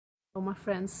Oh, my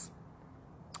friends,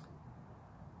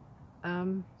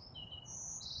 um,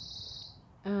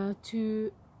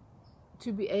 to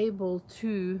be able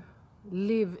to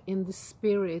live in the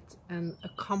Spirit and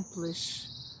accomplish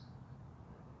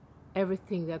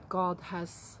everything that God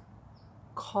has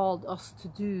called us to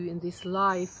do in this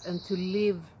life, and to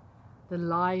live the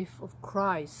life of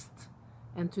Christ,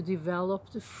 and to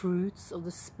develop the fruits of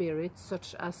the Spirit,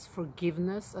 such as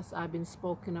forgiveness, as I've been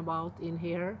spoken about in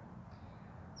here,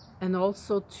 and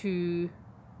also to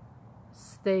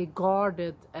stay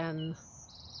guarded and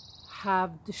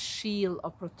have the shield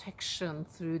of protection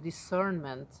through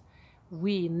discernment,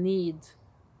 we need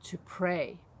to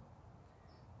pray.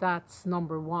 That's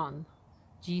number one.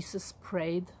 Jesus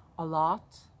prayed a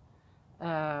lot.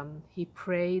 He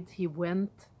prayed, he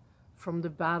went from the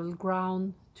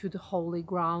battleground to the holy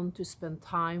ground to spend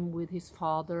time with his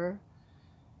Father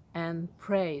and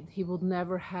prayed. He would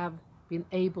never have been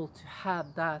able to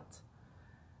have that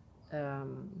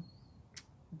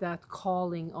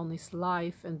calling on his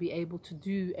life and be able to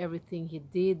do everything he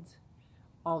did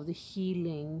of the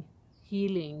healings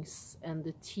and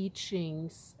the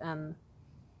teachings and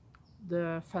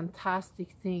the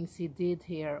fantastic things he did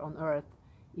here on earth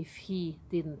if he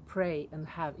didn't pray and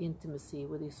have intimacy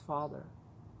with his Father.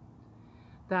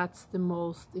 That's the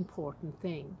most important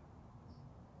thing.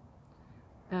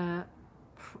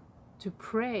 To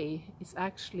pray is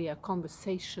actually a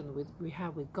conversation we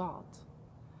have with God.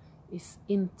 Is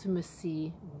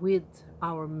intimacy with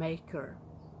our Maker.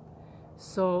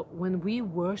 So when we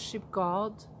worship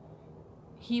God,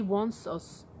 he wants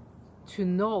us to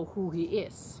know who he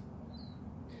is.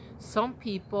 Some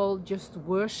people just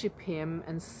worship him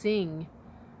and sing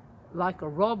like a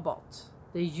robot.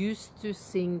 They used to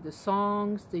sing the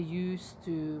songs, they used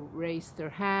to raise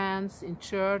their hands in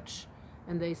church,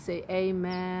 and they say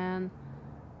amen,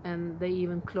 and they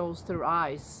even close their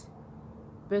eyes.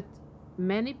 But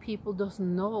many people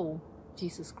doesn't know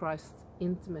Jesus Christ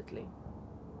intimately.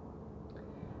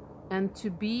 And to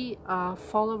be a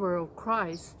follower of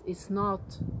Christ is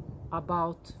not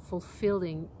about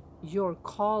fulfilling your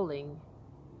calling.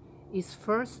 It's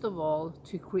first of all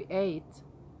to create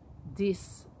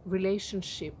this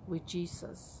relationship with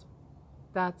Jesus.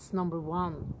 That's number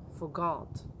one for God.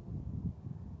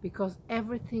 Because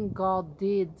everything God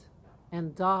did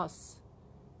and does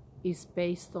is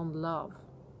based on love.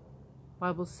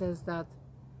 Bible says that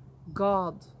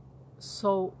God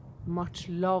so much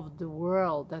loved the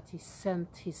world that he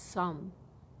sent his Son,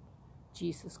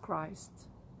 Jesus Christ,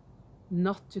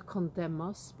 not to condemn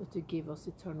us, but to give us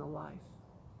eternal life.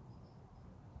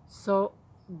 So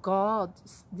God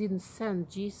didn't send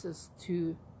Jesus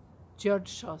to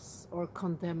judge us or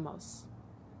condemn us.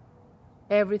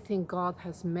 Everything God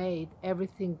has made,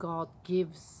 everything God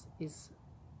gives is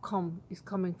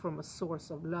coming from a source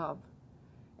of love.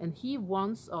 And he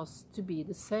wants us to be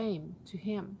the same to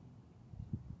him.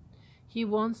 He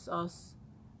wants us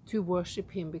to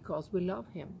worship him because we love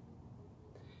him.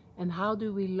 And how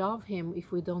do we love him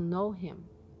if we don't know him?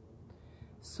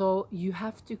 So you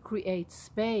have to create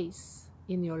space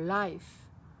in your life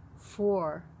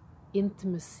for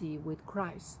intimacy with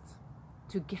Christ,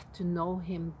 to get to know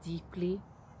him deeply,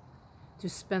 to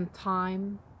spend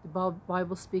time. The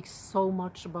Bible speaks so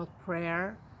much about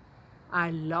prayer.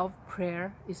 I love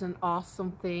prayer. It's an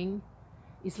awesome thing.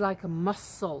 It's like a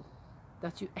muscle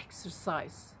that you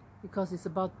exercise, because it's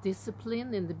about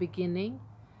discipline in the beginning.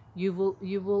 You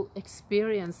will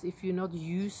experience, if you're not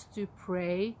used to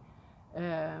pray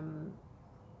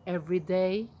every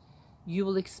day, you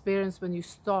will experience when you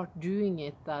start doing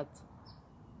it that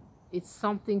it's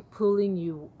something pulling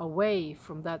you away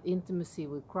from that intimacy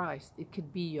with Christ. It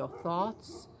could be your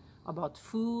thoughts about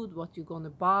food, what you're going to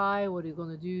buy, what you're going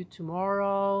to do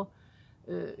tomorrow,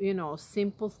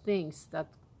 simple things that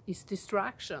is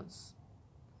distractions.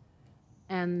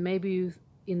 And maybe you,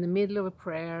 in the middle of a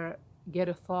prayer, get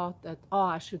a thought that, oh,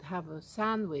 I should have a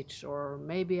sandwich, or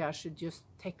maybe I should just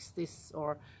text this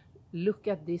or look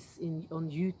at this on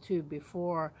YouTube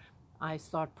before I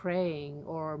start praying,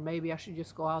 or maybe I should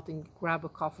just go out and grab a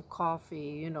cup of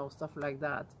coffee, stuff like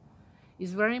that.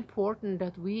 It's very important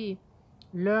that we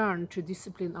learn to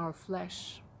discipline our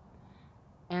flesh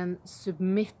and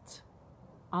submit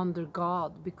under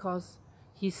God, because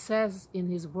he says in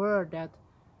his word that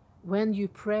when you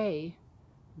pray,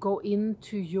 go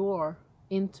into your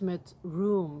intimate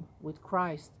room with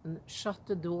Christ and shut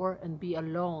the door and be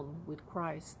alone with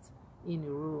Christ in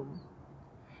your room.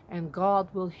 And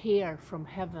God will hear from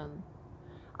heaven.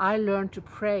 I learned to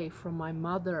pray from my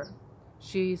mother.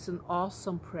 She is an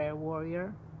awesome prayer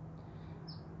warrior.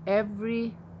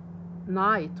 Every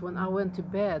night when I went to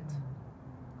bed,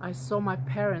 I saw my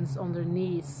parents on their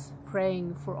knees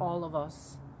praying for all of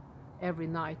us every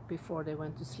night before they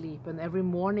went to sleep. And every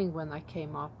morning when I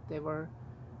came up, they were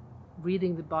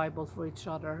reading the Bible for each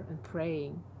other and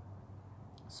praying.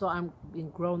 So I'm been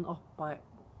grown up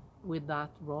with that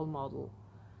role model.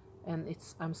 And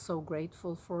I'm so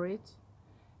grateful for it.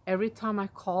 Every time I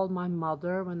called my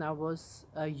mother when I was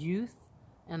a youth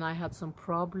and I had some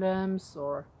problems,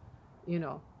 or, you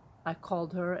know, I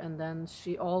called her, and then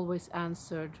she always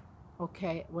answered,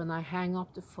 okay, when I hang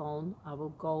up the phone, I will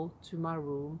go to my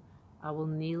room, I will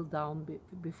kneel down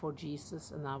before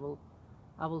Jesus, and I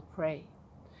will pray.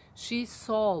 She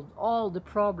solved all the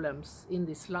problems in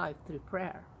this life through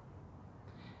prayer.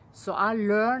 So I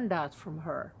learned that from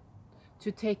her,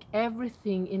 to take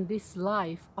everything in this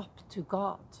life up to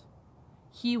God.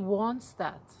 He wants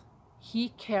that. He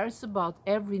cares about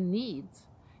every need,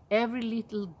 every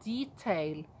little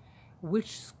detail.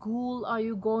 Which school are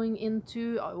you going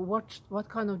into? What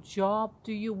kind of job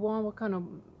do you want? What kind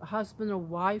of husband or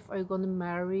wife are you going to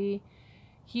marry?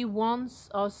 He wants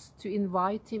us to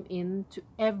invite him into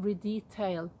every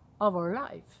detail of our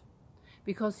life,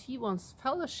 because he wants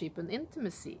fellowship and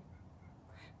intimacy.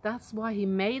 That's why he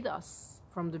made us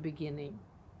from the beginning,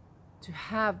 to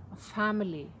have a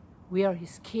family. We are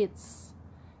his kids,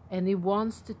 and he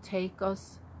wants to take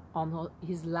us on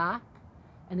his lap,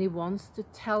 and he wants to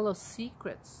tell us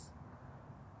secrets.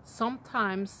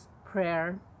 Sometimes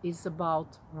prayer is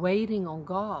about waiting on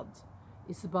God.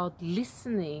 It's about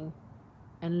listening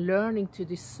and learning to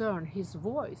discern his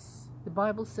voice. The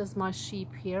Bible says, my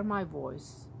sheep hear my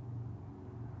voice,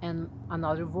 and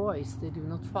another voice they do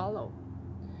not follow.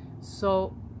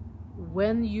 So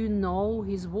when you know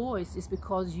his voice, it's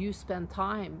because you spend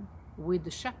time with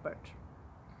the shepherd.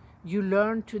 You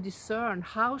learn to discern.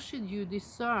 How should you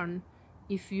discern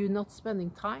if you're not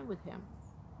spending time with him?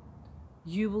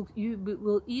 You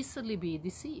will easily be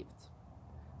deceived.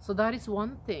 So that is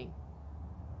one thing.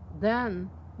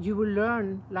 Then you will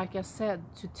learn, like I said,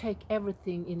 to take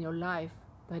everything in your life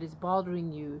that is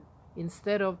bothering you,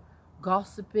 instead of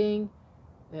gossiping,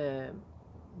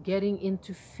 getting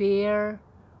into fear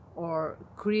or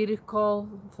critical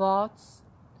thoughts.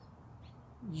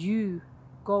 You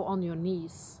go on your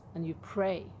knees and you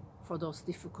pray for those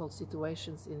difficult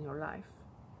situations in your life.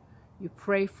 You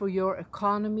pray for your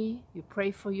economy, you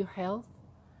pray for your health,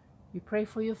 you pray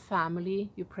for your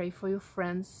family, you pray for your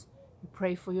friends, you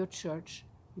pray for your church,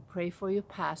 you pray for your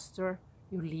pastor,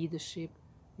 your leadership,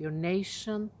 your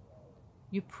nation.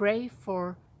 You pray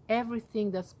for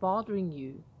everything that's bothering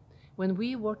you. When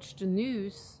we watch the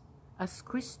news as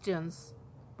Christians,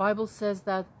 Bible says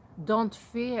that don't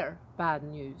fear bad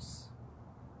news.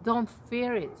 Don't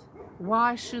fear it.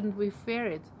 Why shouldn't we fear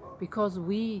it? Because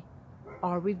we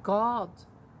are with God,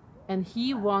 and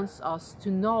he wants us to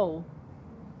know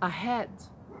ahead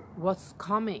what's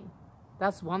coming.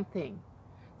 That's one thing.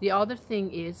 The other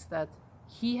thing is that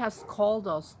he has called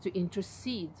us to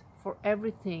intercede for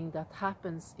everything that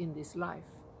happens in this life.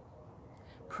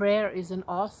 Prayer is an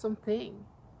awesome thing.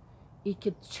 It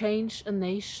can change a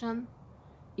nation.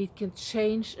 It can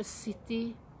change a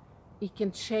city. It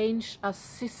can change a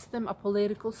system, a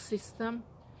political system.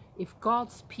 If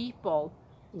God's people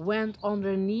went on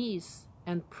their knees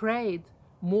and prayed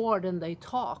more than they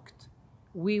talked,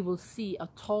 we will see a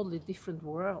totally different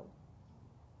world.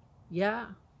 Yeah,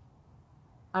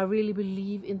 I really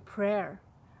believe in prayer.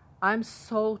 I'm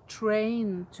so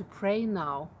trained to pray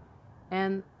now,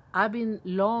 and I've been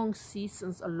long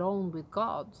seasons alone with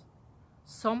God.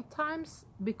 Sometimes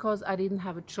because I didn't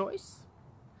have a choice.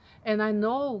 And I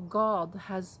know God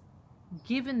has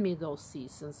given me those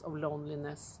seasons of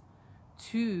loneliness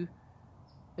to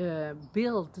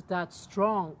build that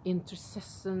strong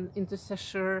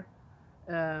intercessor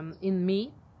in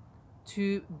me,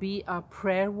 to be a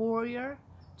prayer warrior,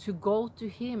 to go to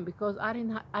him, because I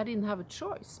didn't have a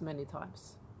choice many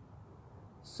times.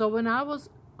 So when I was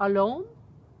alone,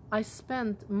 I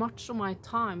spent much of my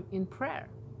time in prayer.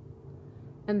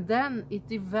 And then it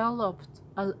developed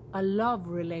a love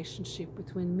relationship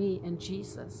between me and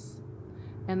Jesus.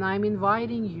 And I'm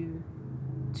inviting you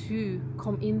to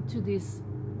come into this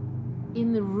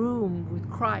inner room with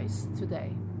Christ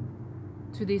today,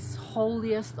 to this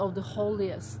holiest of the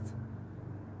holiest.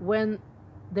 When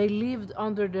they lived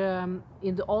under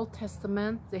in the Old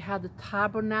Testament, they had a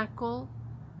tabernacle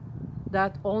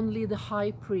that only the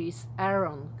high priest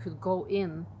Aaron could go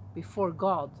in before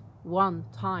God one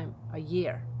time a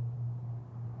year.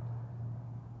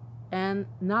 And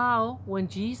now when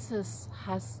Jesus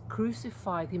has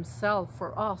crucified himself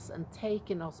for us and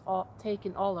taken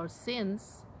all our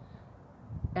sins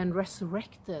and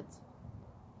resurrected,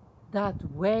 that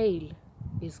veil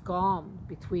is gone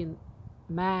between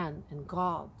man and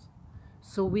God.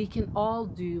 So we can all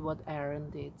do what Aaron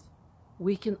did.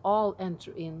 We can all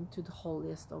enter into the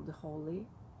holiest of the holy.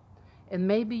 And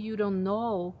maybe you don't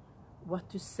know what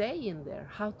to say in there,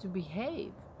 how to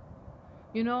behave.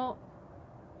 You know,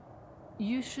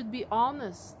 you should be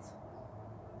honest.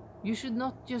 You should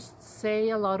not just say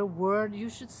a lot of words. You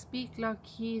should speak like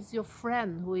he is your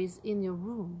friend who is in your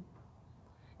room.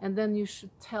 And then you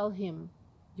should tell him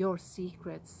your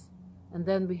secrets. And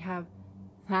then we have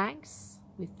thanks.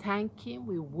 We thank him.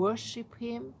 We worship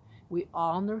him. We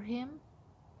honor him.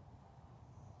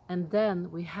 And then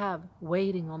we have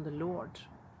waiting on the Lord,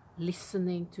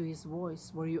 listening to his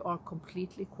voice, where you are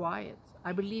completely quiet.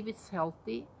 I believe it's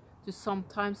healthy to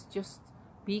sometimes just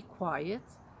be quiet.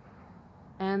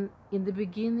 And in the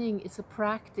beginning, it's a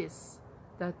practice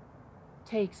that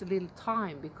takes a little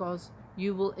time, because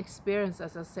you will experience,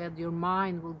 as I said, your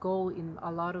mind will go in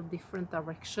a lot of different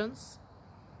directions.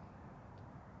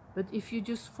 But if you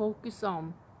just focus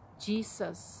on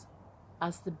Jesus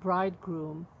as the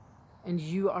bridegroom, and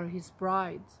you are his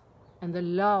bride, and the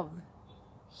love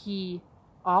he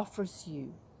offers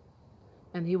you,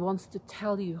 and he wants to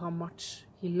tell you how much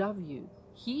he loves you.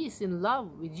 He is in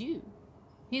love with you.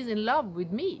 He's in love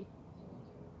with me.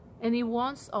 And he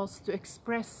wants us to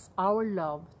express our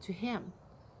love to him.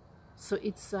 So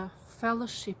it's a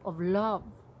fellowship of love,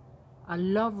 a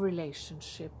love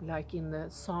relationship, like in the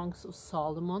Songs of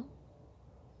Solomon,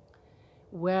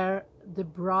 where the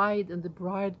bride and the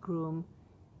bridegroom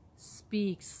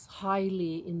speaks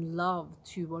highly in love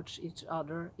towards each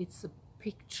other. It's a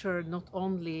picture not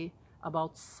only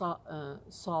about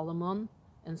Solomon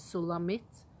and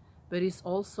Sulamit, but it's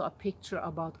also a picture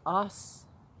about us,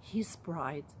 his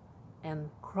bride, and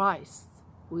Christ,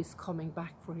 who is coming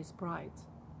back for his bride.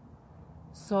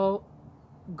 So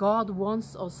God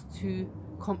wants us to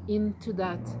come into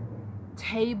that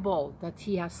table that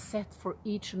he has set for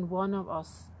each and one of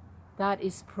us. That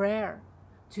is prayer,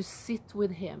 to sit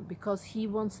with him, because he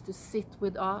wants to sit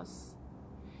with us.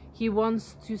 He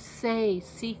wants to say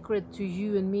secret to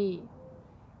you and me.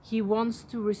 He wants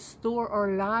to restore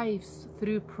our lives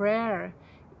through prayer,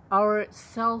 our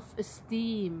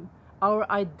self-esteem, our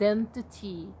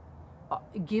identity,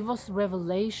 give us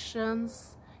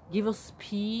revelations, give us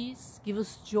peace, give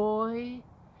us joy.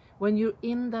 When you're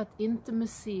in that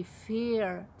intimacy,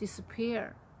 fear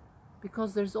disappears,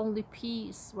 because there's only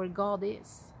peace where God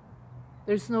is.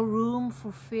 There's no room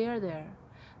for fear there.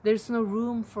 There's no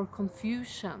room for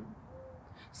confusion.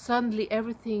 Suddenly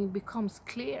everything becomes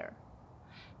clear.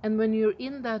 And when you're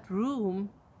in that room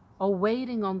or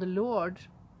waiting on the Lord,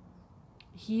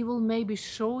 he will maybe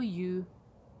show you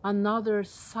another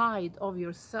side of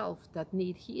yourself that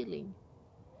need healing.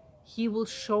 He will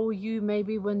show you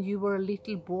maybe when you were a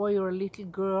little boy or a little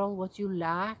girl what you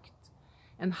lacked,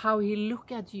 and how he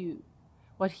look at you,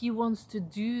 what he wants to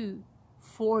do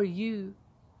for you,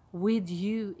 with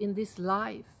you in this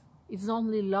life. It's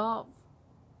only love.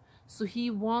 So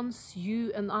he wants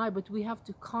you and I, but we have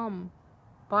to come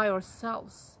by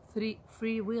ourselves,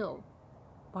 free will,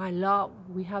 by love.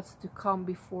 We have to come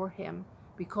before him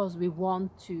because we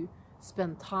want to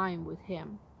spend time with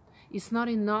him. It's not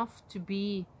enough to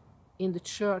be in the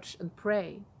church and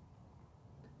pray,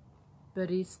 but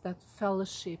it's that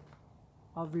fellowship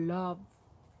of love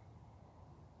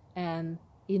and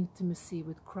intimacy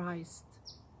with Christ,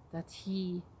 that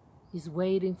he is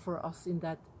waiting for us in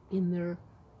that inner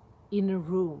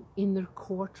room, inner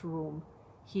courtroom.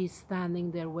 He is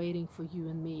standing there waiting for you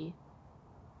and me,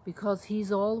 because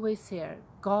he's always here.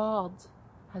 God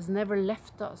has never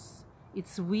left us.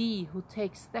 It's we who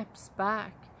take steps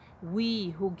back, we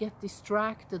who get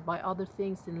distracted by other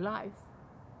things in life.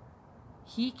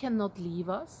 He cannot leave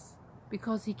us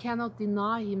because he cannot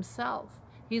deny himself.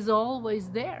 He's always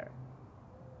there.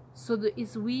 So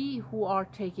it's we who are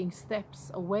taking steps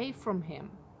away from him.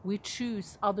 We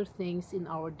choose other things in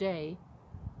our day.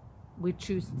 We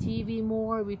choose TV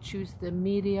more, we choose the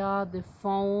media, the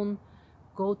phone,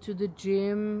 go to the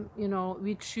gym,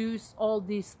 we choose all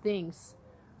these things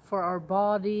for our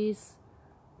bodies,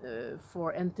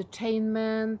 for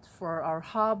entertainment, for our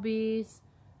hobbies.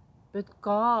 But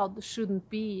God shouldn't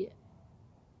be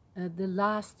the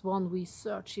last one we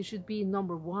search. He should be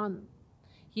number one.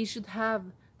 He should have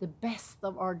the best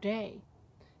of our day.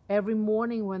 Every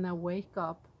morning when I wake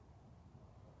up,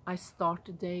 I start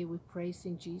the day with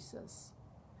praising Jesus,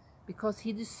 because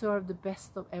he deserved the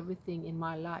best of everything in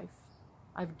my life.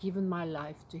 I've given my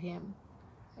life to him,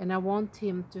 and I want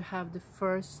him to have the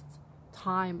first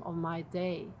time of my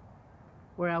day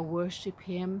where I worship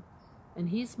him. And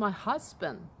he's my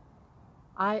husband.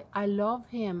 I love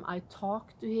him. I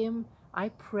talk to him. I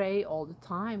pray all the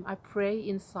time. I pray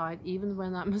inside even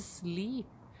when I'm asleep.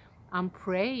 I'm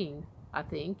praying, I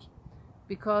think,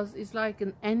 because it's like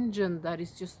an engine that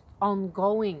is just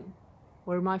ongoing,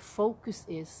 where my focus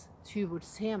is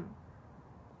towards Him.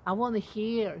 I want to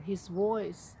hear His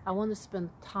voice. I want to spend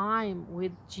time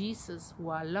with Jesus, who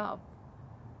I love.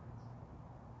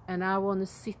 And I want to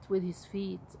sit with His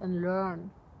feet and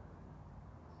learn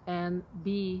and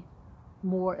be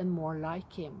more and more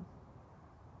like Him.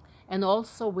 And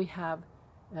also we have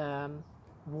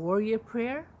warrior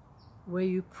prayer, where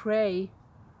you pray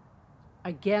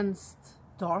against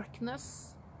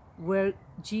darkness, where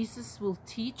Jesus will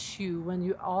teach you, when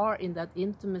you are in that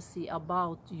intimacy,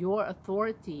 about your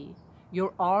authority,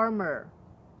 your armor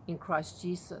in Christ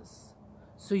Jesus.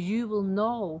 So you will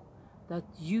know that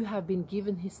you have been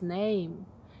given His name.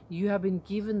 You have been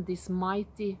given this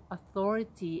mighty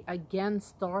authority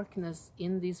against darkness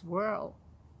in this world.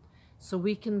 So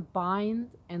we can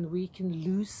bind and we can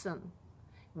loosen.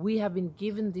 We have been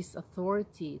given this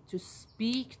authority to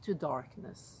speak to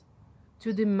darkness,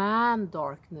 to demand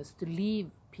darkness to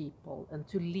leave people and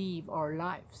to leave our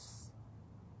lives.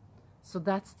 So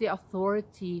that's the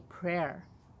authority prayer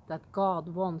that God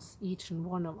wants each and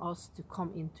one of us to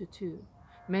come into too.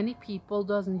 Many people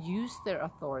doesn't use their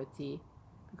authority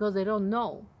because they don't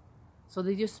know. So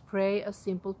they just pray a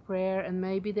simple prayer, and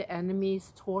maybe the enemy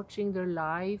is torching their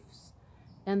lives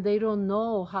and they don't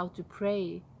know how to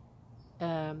pray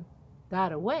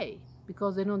that away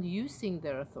because they're not using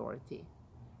their authority.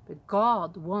 But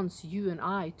God wants you and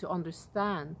I to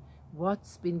understand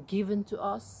what's been given to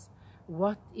us,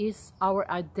 what is our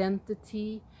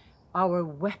identity, our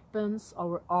weapons,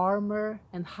 our armor,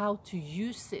 and how to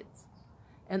use it.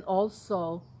 And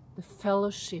also the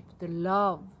fellowship, the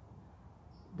love,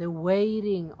 the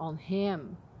waiting on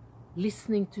Him,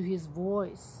 listening to His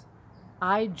voice.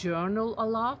 I journal a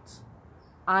lot.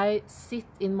 I sit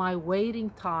in my waiting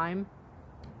time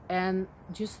and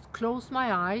just close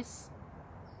my eyes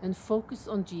and focus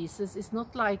on Jesus. It's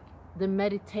not like the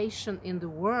meditation in the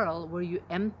world where you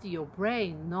empty your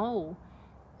brain. No,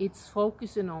 it's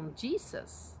focusing on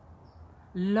Jesus.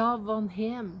 Love on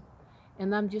Him.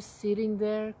 And I'm just sitting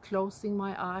there, closing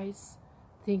my eyes,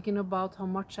 thinking about how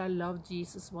much I love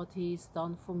Jesus, what He's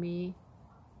done for me.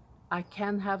 I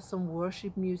can have some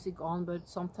worship music on, but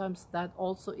sometimes that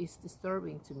also is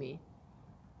disturbing to me.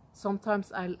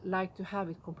 Sometimes I like to have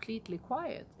it completely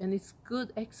quiet, and it's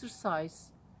good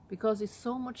exercise because it's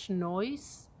so much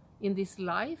noise in this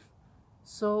life.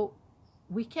 So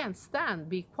we can't stand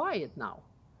be quiet now.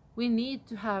 We need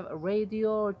to have a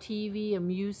radio or TV, a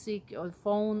music or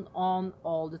phone on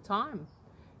all the time.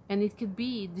 And it could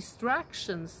be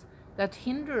distractions that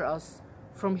hinder us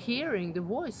from hearing the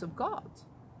voice of God.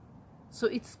 So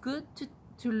it's good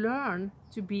to learn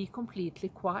to be completely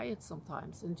quiet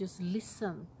sometimes and just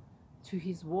listen to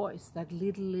His voice, that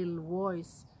little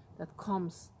voice that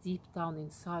comes deep down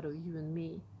inside of you and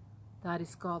me. That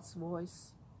is God's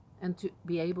voice. And to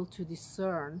be able to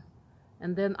discern.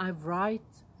 And then I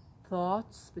write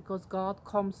thoughts, because God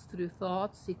comes through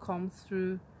thoughts. He comes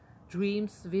through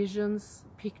dreams, visions,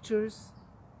 pictures,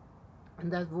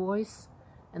 and that voice.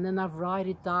 And then I write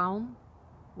it down,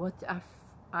 what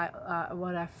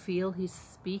I feel He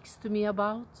speaks to me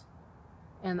about.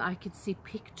 And I could see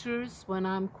pictures when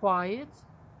I'm quiet,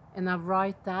 and I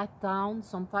write that down.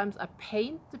 Sometimes I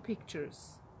paint the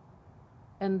pictures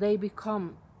and they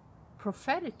become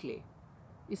prophetically.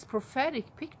 It's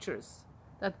prophetic pictures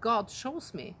that God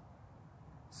shows me.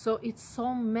 So it's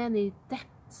so many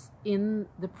depths in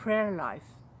the prayer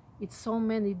life. It's so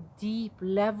many deep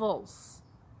levels.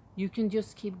 You can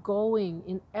just keep going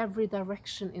in every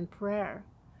direction in prayer.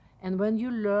 And when you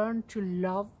learn to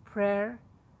love prayer,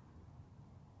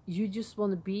 you just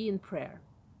want to be in prayer.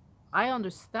 I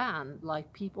understand,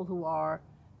 like, people who are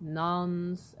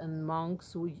nuns and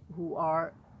monks who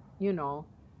are,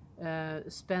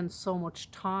 spend so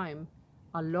much time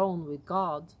alone with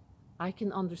God. I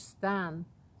can understand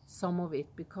some of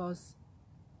it, because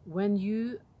when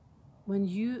you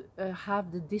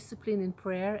have the discipline in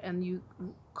prayer and you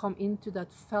come into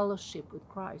that fellowship with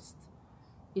Christ,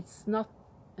 it's not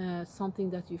something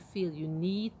that you feel you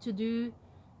need to do.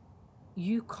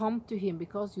 You come to Him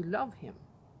because you love Him.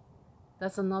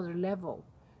 That's another level.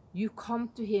 You come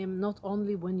to Him not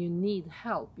only when you need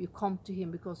help. You come to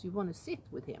Him because you want to sit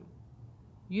with Him.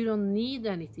 You don't need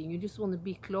anything. You just want to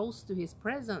be close to His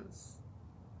presence.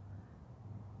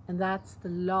 And that's the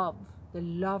love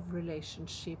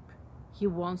relationship He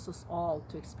wants us all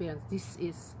to experience. This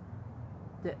is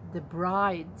the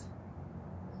bride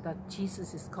that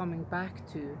Jesus is coming back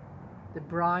to. the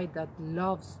bride that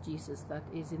loves Jesus, that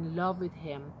is in love with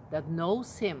him, that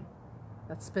knows him,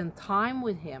 that spends time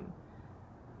with him.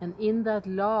 And in that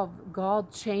love,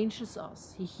 God changes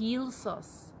us. He heals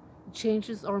us. He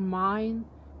changes our mind.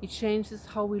 He changes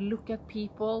how we look at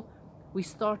people. We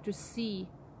start to see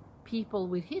people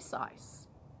with his eyes.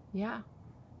 Yeah,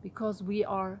 because we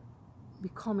are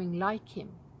becoming like him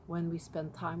when we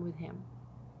spend time with him.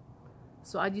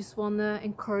 So I just want to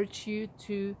encourage you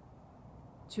to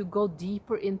go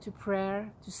deeper into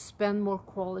prayer, to spend more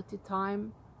quality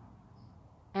time,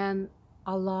 and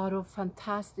a lot of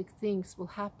fantastic things will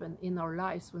happen in our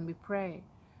lives when we pray.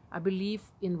 I believe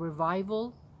in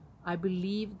revival. I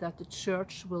believe that the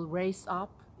church will raise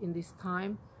up in this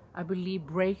time. I believe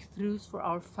breakthroughs for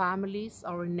our families,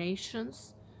 our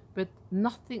nations, but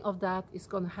nothing of that is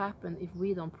going to happen if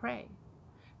we don't pray.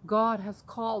 God has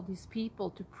called his people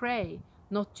to pray,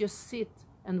 not just sit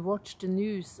and watch the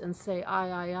news and say,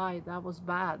 aye, that was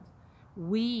bad.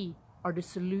 We are the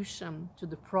solution to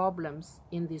the problems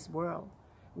in this world.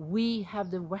 We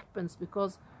have the weapons,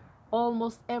 because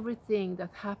almost everything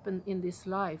that happened in this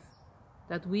life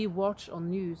that we watch on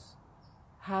news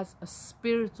has a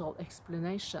spiritual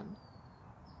explanation.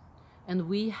 And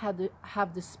we have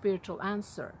the spiritual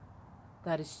answer.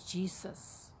 That is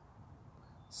Jesus.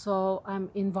 So I'm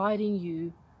inviting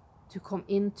you to come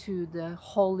into the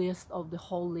holiest of the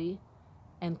holy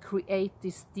and create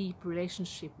this deep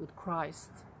relationship with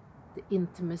Christ, the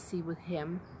intimacy with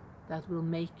him that will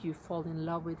make you fall in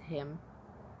love with him.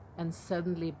 And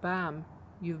suddenly, bam,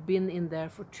 you've been in there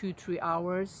for 2-3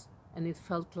 hours and it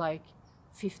felt like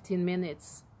 15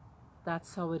 minutes.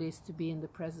 That's how it is to be in the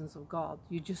presence of God.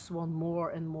 You just want more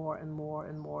and more and more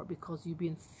and more, because you've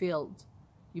been filled.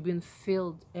 You've been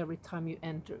filled every time you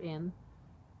enter in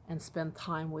and spend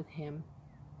time with him,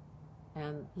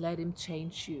 and let him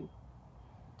change you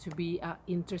to be an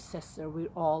intercessor. We're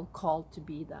all called to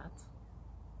be that.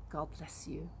 God bless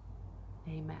you.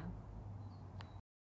 Amen.